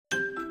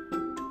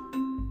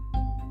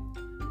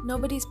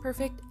Nobody's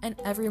perfect, and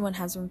everyone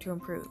has room to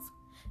improve.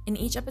 In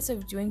each episode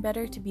of Doing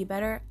Better to Be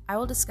Better, I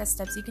will discuss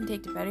steps you can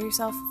take to better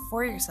yourself,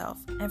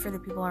 and for the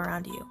people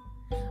around you.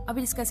 I'll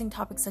be discussing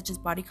topics such as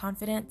body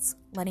confidence,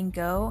 letting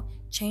go,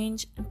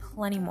 change, and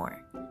plenty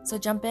more. So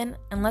jump in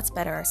and let's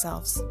better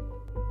ourselves.